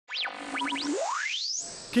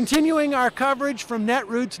Continuing our coverage from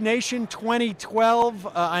Netroots Nation 2012,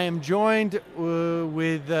 I am joined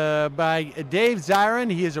by Dave Zirin.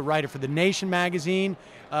 He is a writer for The Nation magazine.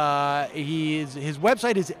 His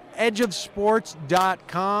website is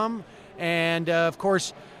edgeofsports.com, and of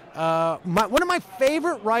course, one of my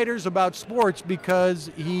favorite writers about sports because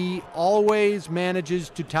he always manages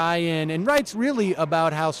to tie in and writes really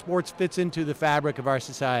about how sports fits into the fabric of our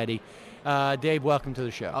society. Dave, welcome to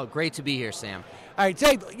the show. Oh, great to be here, Sam. All right,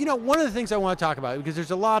 Dave. You know, one of the things I want to talk about, because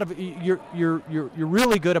there's a lot of you're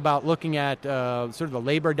really good about looking at sort of the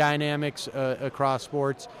labor dynamics across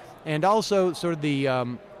sports, and also sort of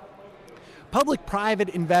the public-private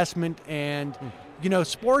investment. And you know,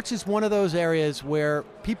 sports is one of those areas where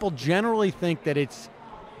people generally think that it's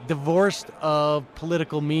divorced of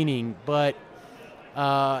political meaning, but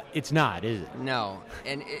it's not, is it? No,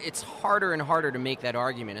 and it's harder and harder to make that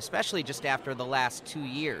argument, especially just after the last 2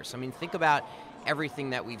 years. I mean, think about everything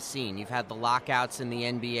that we've seen. You've had the lockouts in the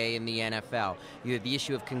NBA and the NFL. You have the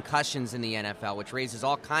issue of concussions in the NFL, which raises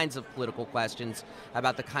all kinds of political questions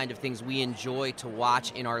about the kind of things we enjoy to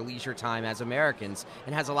watch in our leisure time as Americans,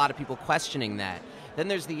 and has a lot of people questioning that. Then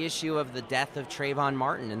there's the issue of the death of Trayvon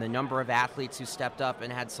Martin and the number of athletes who stepped up and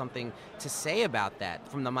had something to say about that,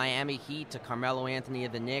 from the Miami Heat to Carmelo Anthony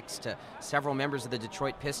of the Knicks to several members of the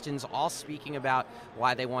Detroit Pistons, all speaking about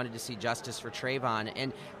why they wanted to see justice for Trayvon.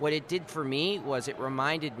 And what it did for me was it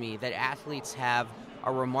reminded me that athletes have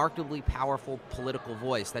a remarkably powerful political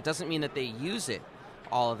voice. That doesn't mean that they use it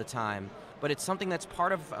all of the time, but it's something that's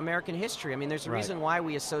part of American history. I mean, there's a reason why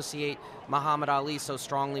we associate Muhammad Ali so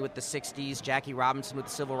strongly with the 60s, Jackie Robinson with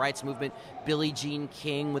the Civil Rights Movement, Billie Jean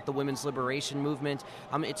King with the Women's Liberation Movement.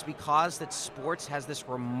 It's because that sports has this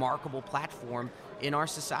remarkable platform in our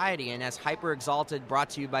society, and as hyper-exalted, brought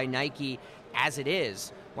to you by Nike as it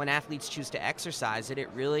is, when athletes choose to exercise it, it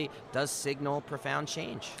really does signal profound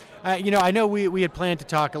change. You know, I know we had planned to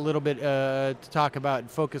talk a little bit,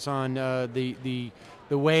 focus on the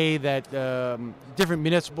way that different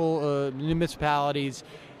municipalities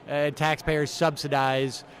and taxpayers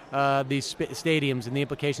subsidize these stadiums and the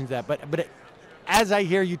implications of that. But as I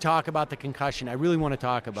hear you talk about the concussion, I really want to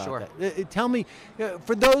talk about that. Tell me,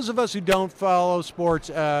 for those of us who don't follow sports,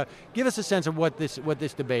 give us a sense of what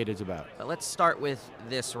this debate is about. Let's start with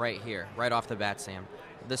this right here, right off the bat, Sam.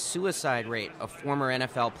 The suicide rate of former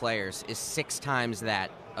NFL players is 6 times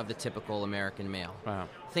that of the typical American male. Wow.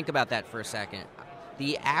 Think about that for a second.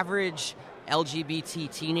 The average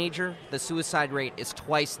LGBT teenager, the suicide rate is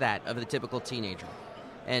twice that of the typical teenager.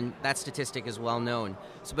 And that statistic is well known.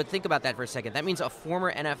 But think about that for a second. That means a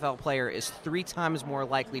former NFL player is 3 times more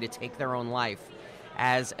likely to take their own life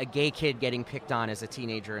as a gay kid getting picked on as a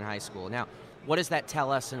teenager in high school. Now, what does that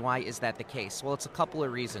tell us, and why is that the case? Well, it's a couple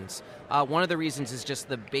of reasons. One of the reasons is just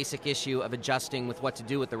the basic issue of adjusting with what to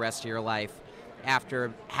do with the rest of your life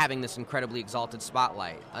after having this incredibly exalted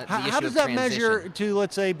spotlight. How does that measure to,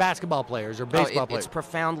 let's say, basketball players or baseball players? It's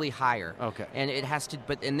profoundly higher. Okay. And it has to,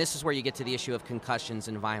 and this is where you get to the issue of concussions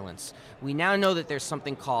and violence. We now know that there's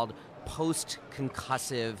something called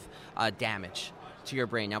post-concussive damage to your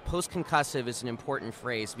brain. Now, post-concussive is an important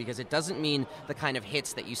phrase because it doesn't mean the kind of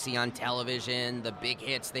hits that you see on television, the big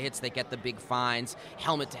hits, the hits that get the big fines,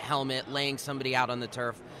 helmet to helmet, laying somebody out on the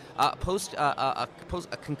turf.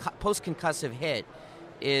 Post-concussive hit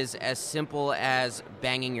is as simple as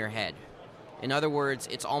banging your head. In other words,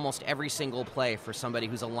 it's almost every single play for somebody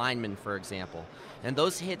who's a lineman, for example. And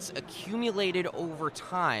those hits accumulated over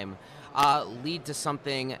time lead to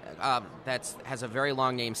something that has a very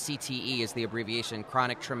long name. CTE is the abbreviation,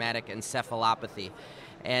 chronic traumatic encephalopathy.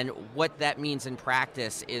 And what that means in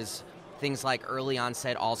practice is things like early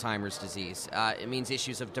onset Alzheimer's disease. It means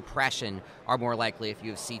issues of depression are more likely if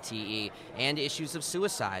you have CTE, and issues of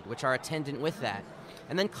suicide, which are attendant with that.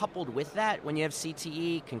 And then coupled with that, when you have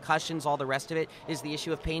CTE, concussions, all the rest of it, is the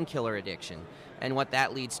issue of painkiller addiction and what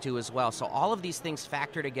that leads to as well. So all of these things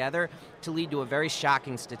factor together to lead to a very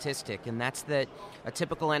shocking statistic, and that's that a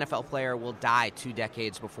typical NFL player will die 2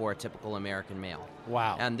 decades before a typical American male.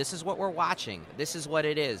 Wow. And this is what we're watching. This is what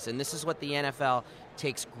it is, and this is what the NFL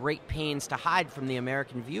takes great pains to hide from the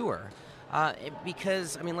American viewer.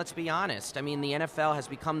 Because, I mean, let's be honest. I mean, the NFL has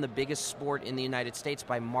become the biggest sport in the United States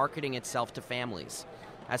by marketing itself to families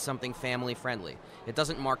as something family-friendly. It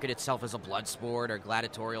doesn't market itself as a blood sport or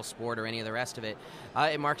gladiatorial sport or any of the rest of it.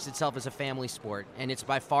 It markets itself as a family sport, and it's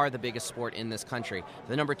by far the biggest sport in this country.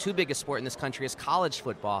 The number 2 biggest sport in this country is college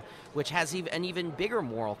football, which has an even bigger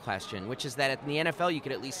moral question, which is that in the NFL you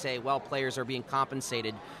could at least say, well, players are being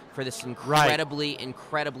compensated for this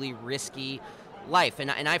incredibly risky life. And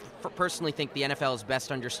I personally think the NFL is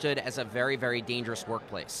best understood as a very, very dangerous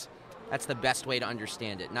workplace. That's the best way to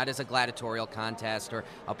understand it. Not as a gladiatorial contest or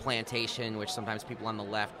a plantation, which sometimes people on the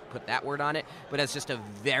left put that word on it, but as just a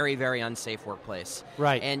very, very unsafe workplace.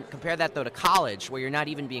 Right. And compare that, though, to college, where you're not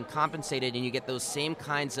even being compensated and you get those same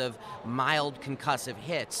kinds of mild concussive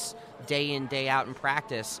hits day in, day out in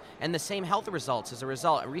practice, and the same health results as a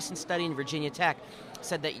result. A recent study in Virginia Tech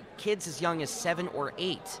said that kids as young as 7 or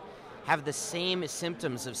 8 have the same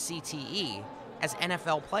symptoms of CTE as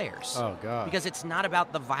NFL players. Oh, God. Because it's not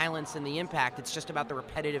about the violence and the impact, it's just about the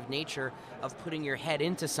repetitive nature of putting your head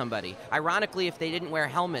into somebody. Ironically, if they didn't wear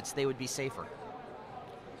helmets, they would be safer.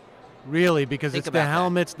 Really? Because Think it's the about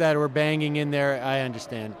helmets that were banging in there, I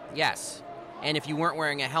understand. Yes. And if you weren't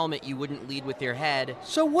wearing a helmet, you wouldn't lead with your head.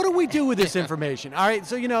 So what do we do with this information? All right,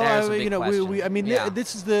 so There's a big question. I mean, Yeah.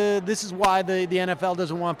 this is why the NFL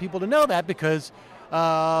doesn't want people to know that, because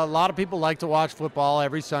a lot of people like to watch football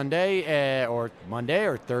every Sunday or Monday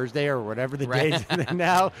or Thursday or whatever the Right. days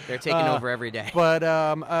now. They're taking over every day. But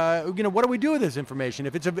what do we do with this information?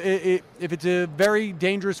 If it's a very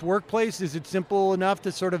dangerous workplace, is it simple enough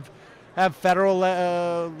to sort of have federal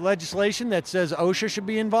legislation that says OSHA should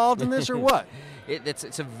be involved in this, or what?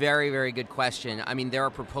 It's a very, very good question. I mean, there are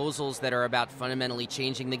proposals that are about fundamentally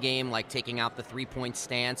changing the game, like taking out the three-point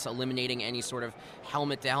stance, eliminating any sort of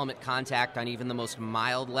helmet-to-helmet contact on even the most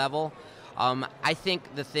mild level. I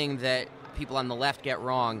think the thing that people on the left get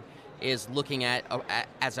wrong is looking at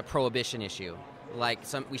as a prohibition issue. Like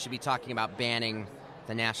we should be talking about banning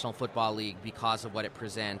the National Football League because of what it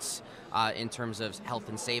presents in terms of health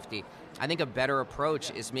and safety. I think a better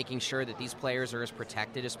approach is making sure that these players are as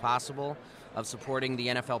protected as possible, of supporting the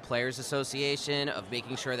NFL Players Association, of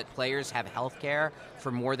making sure that players have health care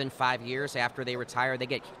for more than 5 years after they retire. They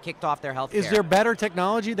get kicked off their health care. Is there better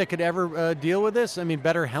technology that could ever deal with this? I mean,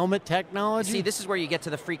 better helmet technology? See, this is where you get to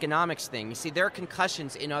the freakonomics thing. You see, there are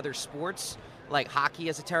concussions in other sports, like hockey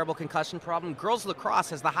has a terrible concussion problem. Girls lacrosse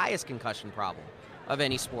has the highest concussion problem of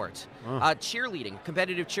any sport. Cheerleading,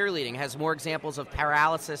 competitive cheerleading, has more examples of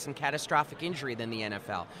paralysis and catastrophic injury than the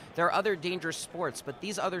NFL. There are other dangerous sports, but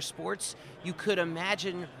these other sports, you could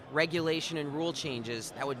imagine regulation and rule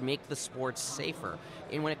changes that would make the sports safer.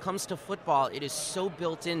 And when it comes to football, it is so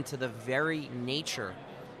built into the very nature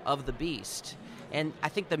of the beast. And I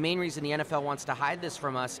think the main reason the NFL wants to hide this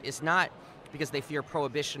from us is not because they fear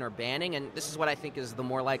prohibition or banning, and this is what I think is the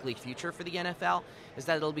more likely future for the NFL, is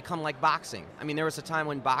that it'll become like boxing. I mean, there was a time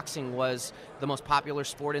when boxing was the most popular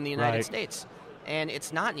sport in the United States, and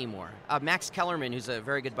it's not anymore. Max Kellerman, who's a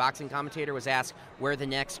very good boxing commentator, was asked where the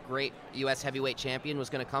next great U.S. heavyweight champion was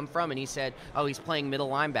going to come from, and he said, oh, he's playing middle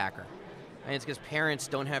linebacker. And it's because parents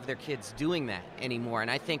don't have their kids doing that anymore.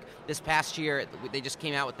 And I think this past year, they just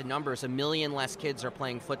came out with the numbers, 1 million less kids are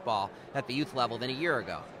playing football at the youth level than a year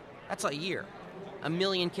ago. That's a year. 1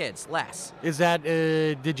 million kids less. Is that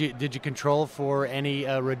did you control for any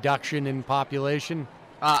reduction in population?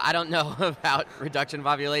 I don't know about reduction in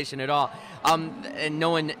population at all. And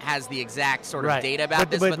no one has the exact sort of data about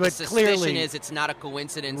this, but the suspicion clearly, is it's not a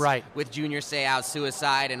coincidence with Junior Seau's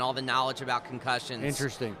suicide and all the knowledge about concussions.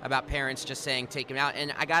 Interesting. About parents just saying take him out.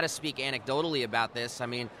 And I got to speak anecdotally about this. I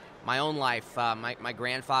mean, my own life, my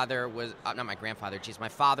grandfather was, not my grandfather, my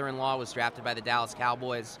father-in-law was drafted by the Dallas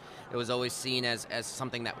Cowboys. It was always seen as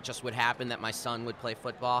something that just would happen, that my son would play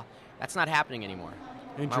football. That's not happening anymore.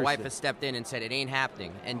 My wife has stepped in and said it ain't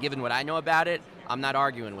happening. And given what I know about it, I'm not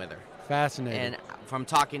arguing with her. Fascinating. And from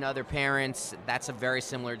talking to other parents, that's a very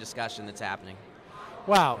similar discussion that's happening.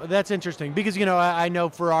 Wow, that's interesting. Because, I know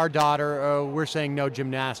for our daughter, we're saying no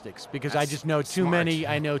gymnastics. Because I just know too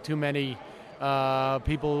many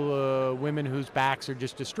people, women whose backs are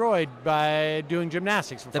just destroyed by doing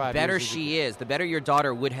gymnastics for 5 years. The better she is, the better your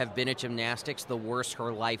daughter would have been at gymnastics, the worse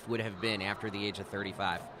her life would have been after the age of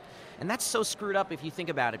 35. And that's so screwed up if you think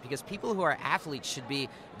about it, because people who are athletes should be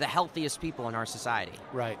the healthiest people in our society.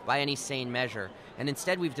 Right. By any sane measure. And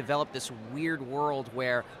instead we've developed this weird world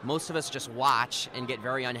where most of us just watch and get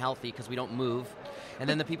very unhealthy because we don't move. And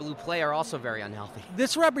then the people who play are also very unhealthy.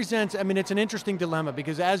 This represents, it's an interesting dilemma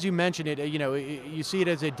because as you mentioned it, you see it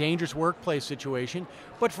as a dangerous workplace situation.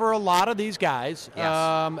 But for a lot of these guys,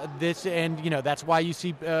 that's why you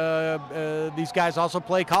see these guys also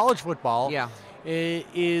play college football. Yeah.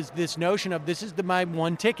 Is this notion of this is my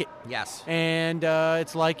one ticket. Yes. And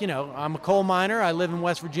it's like, I'm a coal miner. I live in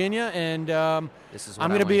West Virginia, and this is what I'm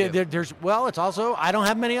going to be there's. Well, it's also I don't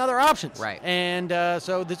have many other options. Right. And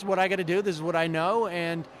so this is what I got to do. This is what I know,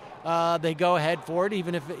 and they go ahead for it,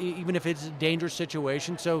 even if it's a dangerous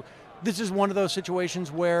situation. So this is one of those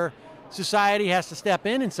situations where society has to step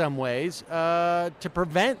in some ways to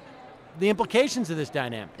prevent the implications of this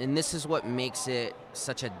dynamic. And this is what makes it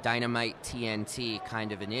such a dynamite TNT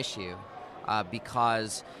kind of an issue,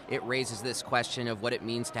 because it raises this question of what it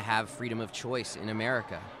means to have freedom of choice in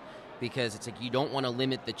America. Because it's like you don't want to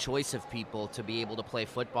limit the choice of people to be able to play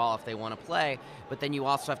football if they want to play, but then you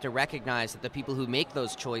also have to recognize that the people who make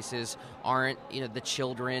those choices aren't, the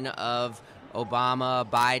children of Obama,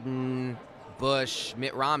 Biden, Bush,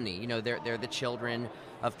 Mitt Romney. They're the children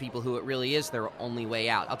of people who it really is their only way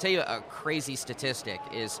out. I'll tell you a crazy statistic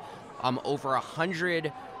is over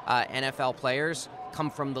 100 NFL players come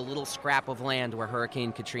from the little scrap of land where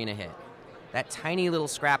Hurricane Katrina hit. That tiny little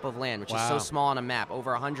scrap of land, which is so small on a map,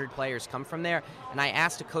 over 100 players come from there. And I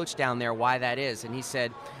asked a coach down there why that is, and he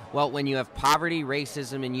said, well, when you have poverty,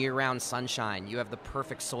 racism, and year-round sunshine, you have the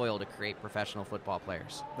perfect soil to create professional football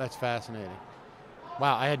players. That's fascinating.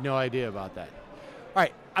 Wow, I had no idea about that. All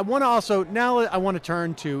right, I want to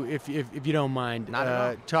turn to, if you don't mind,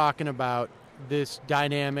 talking about this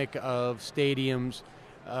dynamic of stadiums.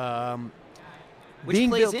 Which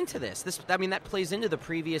plays into this. That plays into the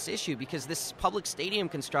previous issue, because this public stadium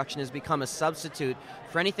construction has become a substitute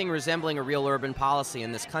for anything resembling a real urban policy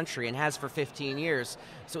in this country, and has for 15 years.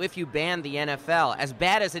 So if you ban the NFL, as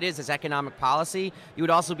bad as it is as economic policy, you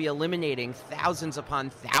would also be eliminating thousands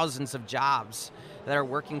upon thousands of jobs that are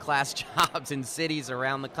working class jobs in cities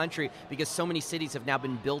around the country, because so many cities have now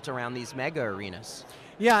been built around these mega arenas.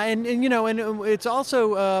 Yeah, and it's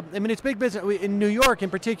also it's big business in New York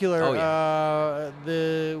in particular. Oh,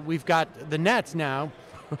 yeah. We've got the Nets now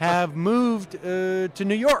have moved to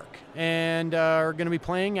New York and are going to be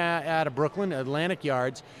playing at a Brooklyn Atlantic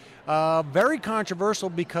Yards. Very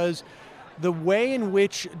controversial because the way in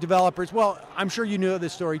which developers. Well, I'm sure you know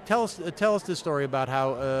this story. Tell us this story about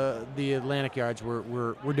how the Atlantic Yards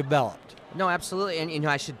were developed. No, absolutely, and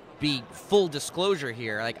I should be full disclosure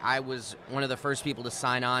here. Like, I was one of the first people to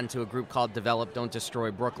sign on to a group called Develop Don't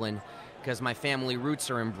Destroy Brooklyn, because my family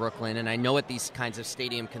roots are in Brooklyn, and I know what these kinds of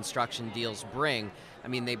stadium construction deals bring. I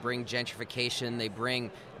mean, they bring gentrification,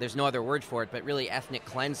 there's no other word for it, but really ethnic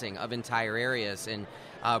cleansing of entire areas. And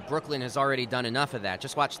Brooklyn has already done enough of that.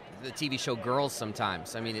 Just watch the TV show Girls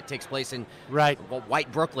sometimes. I mean, it takes place in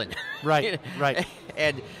white Brooklyn. Right.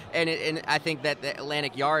 And I think that the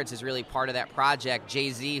Atlantic Yards is really part of that project.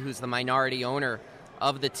 Jay-Z, who's the minority owner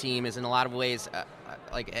of the team, is in a lot of ways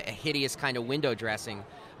like a hideous kind of window dressing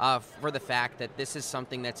for the fact that this is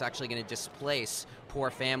something that's actually going to displace poor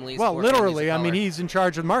families. Well, literally, I mean, he's in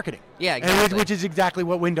charge of marketing. Yeah, exactly. Which is exactly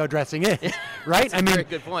what window dressing is, right? That's a very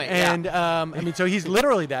good point. And so he's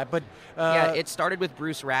literally that. But it started with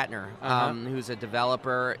Bruce Ratner, who's a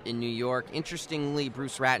developer in New York. Interestingly,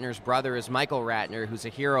 Bruce Ratner's brother is Michael Ratner, who's a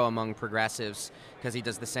hero among progressives because he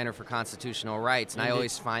does the Center for Constitutional Rights. And I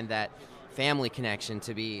always find that family connection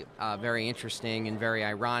to be very interesting and very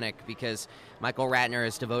ironic, because Michael Ratner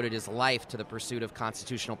has devoted his life to the pursuit of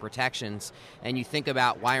constitutional protections. And you think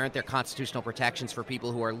about, why aren't there constitutional protections for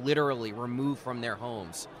people who are literally removed from their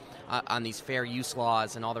homes on these fair use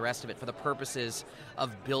laws and all the rest of it, for the purposes of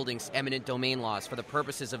building eminent domain laws, for the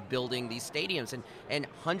purposes of building these stadiums. And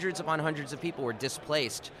hundreds upon hundreds of people were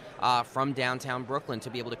displaced from downtown Brooklyn to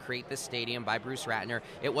be able to create this stadium by Bruce Ratner.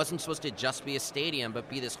 It wasn't supposed to just be a stadium, but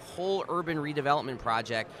be this whole urban redevelopment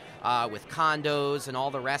project with condos and all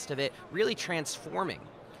the rest of it, really transforming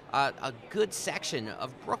a good section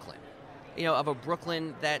of Brooklyn. Of a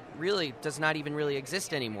Brooklyn that really does not even really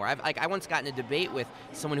exist anymore. I once got in a debate with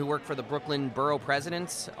someone who worked for the Brooklyn Borough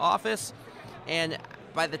President's office, and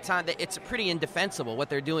by the time that it's pretty indefensible what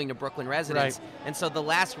they're doing to Brooklyn residents. Right. And so the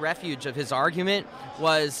last refuge of his argument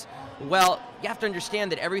was, well, you have to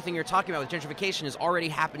understand that everything you're talking about with gentrification is already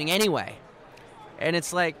happening anyway. And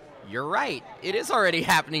it's like, you're right, it is already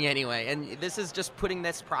happening anyway, and this is just putting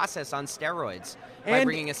this process on steroids by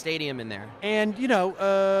bringing a stadium in there. And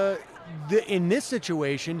in this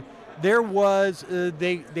situation, there was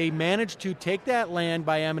they managed to take that land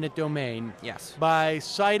by eminent domain. Yes. By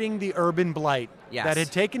citing the urban blight that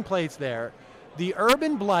had taken place there. The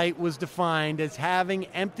urban blight was defined as having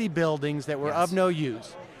empty buildings that were of no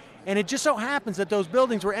use. And it just so happens that those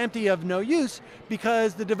buildings were empty of no use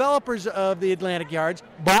because the developers of the Atlantic Yards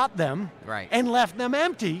bought them and left them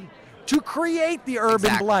empty to create the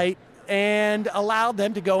urban blight and allowed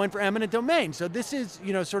them to go in for eminent domain. So this is,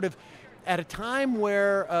 sort of at a time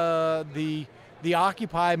where the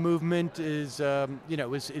Occupy movement is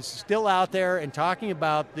still out there and talking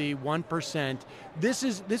about the 1%.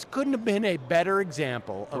 This couldn't have been a better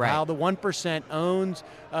example of how the 1% owns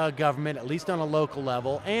government, at least on a local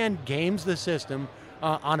level, and games the system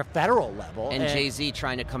on a federal level. And Jay-Z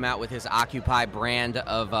trying to come out with his Occupy brand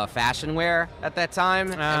of fashion wear at that time,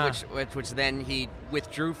 which then he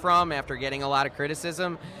withdrew from after getting a lot of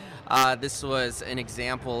criticism. This was an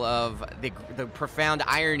example of the profound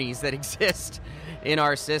ironies that exist in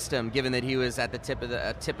our system, given that he was at the tip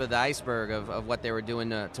of the iceberg of what they were doing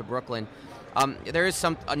to Brooklyn. There is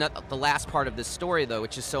the last part of this story, though,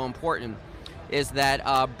 which is so important, is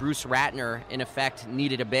that Bruce Ratner, in effect,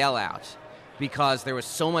 needed a bailout because there was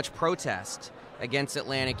so much protest against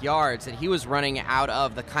Atlantic Yards that he was running out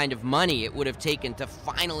of the kind of money it would have taken to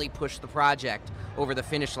finally push the project over the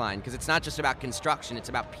finish line, because it's not just about construction, it's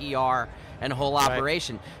about PR and whole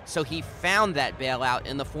operation. Right. So he found that bailout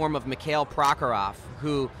in the form of Mikhail Prokhorov,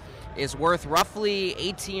 who is worth roughly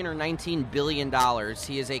 18 or 19 billion dollars.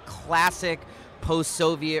 He is a classic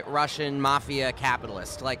post-Soviet Russian mafia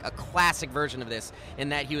capitalist, like a classic version of this, in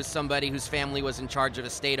that he was somebody whose family was in charge of a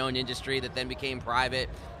state-owned industry that then became private,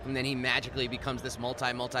 and then he magically becomes this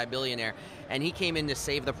multi-billionaire. And he came in to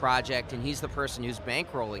save the project, and he's the person who's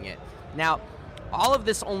bankrolling it. Now, all of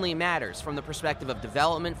this only matters from the perspective of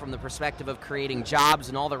development, from the perspective of creating jobs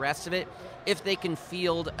and all the rest of it, if they can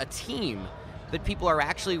field a team that people are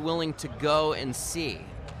actually willing to go and see.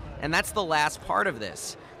 And that's the last part of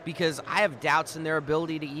this, because I have doubts in their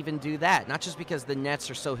ability to even do that. Not just because the Nets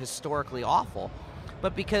are so historically awful,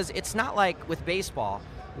 but because it's not like with baseball,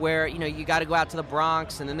 where you got to go out to the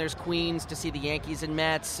Bronx and then there's Queens to see the Yankees and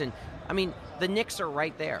Mets. And I mean, the Knicks are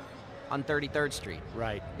right there on 33rd Street.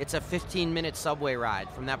 Right. It's a 15-minute subway ride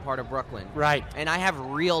from that part of Brooklyn. Right. And I have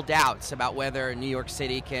real doubts about whether New York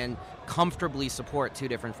City can comfortably support two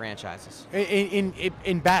different franchises. In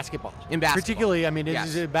basketball. In basketball. Particularly, I mean,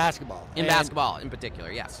 this is basketball. Basketball in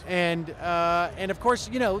particular, yes. And of course,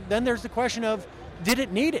 then there's the question of, did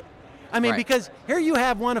it need it? I mean, because here you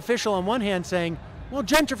have one official on one hand saying, well,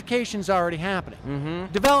 gentrification's already happening.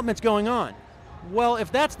 Mm-hmm. Development's going on. Well,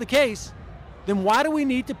 if that's the case, then why do we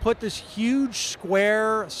need to put this huge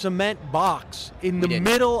square cement box in the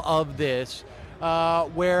middle of this,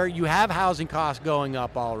 where you have housing costs going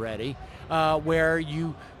up already, where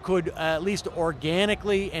you could at least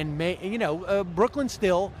organically and Brooklyn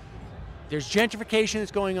still, there's gentrification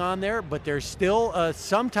that's going on there, but there's still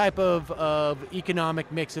some type of economic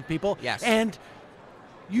mix of people. Yes. And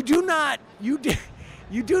you do not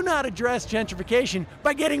address gentrification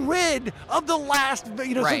by getting rid of the last,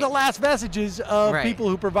 the last vestiges of people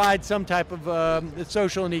who provide some type of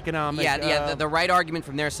social and economic. The right argument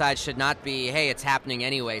from their side should not be, hey, it's happening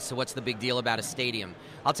anyway, so what's the big deal about a stadium?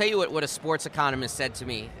 I'll tell you what a sports economist said to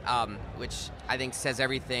me, which I think says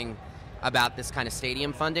everything about this kind of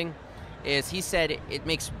stadium funding, is he said it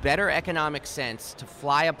makes better economic sense to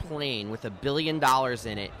fly a plane with $1 billion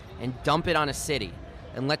in it and dump it on a city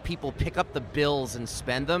and let people pick up the bills and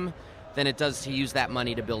spend them than it does to use that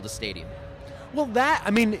money to build a stadium. Well, that's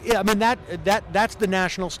the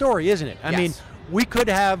national story, isn't it? I mean, we could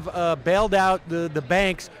have bailed out the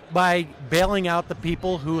banks by bailing out the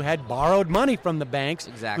people who had borrowed money from the banks,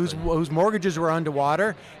 whose mortgages were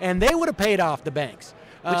underwater, and they would have paid off the banks.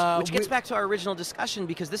 Which gets back to our original discussion,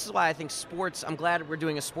 because this is why I think sports, I'm glad we're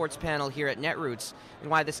doing a sports panel here at Netroots,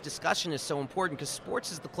 and why this discussion is so important, because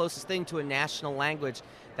sports is the closest thing to a national language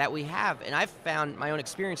that we have. And I've found my own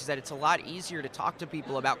experience is that it's a lot easier to talk to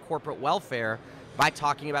people about corporate welfare by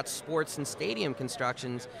talking about sports and stadium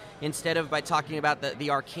constructions instead of by talking about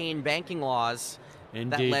the arcane banking laws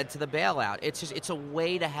that led to the bailout. It's a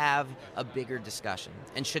way to have a bigger discussion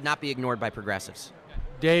and should not be ignored by progressives.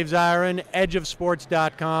 Dave Zirin,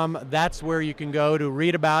 edgeofsports.com. That's where you can go to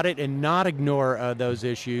read about it and not ignore those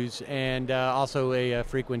issues. And also a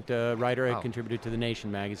frequent writer, a contributor to The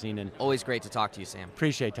Nation magazine. And always great to talk to you, Sam.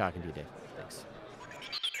 Appreciate talking to you, Dave.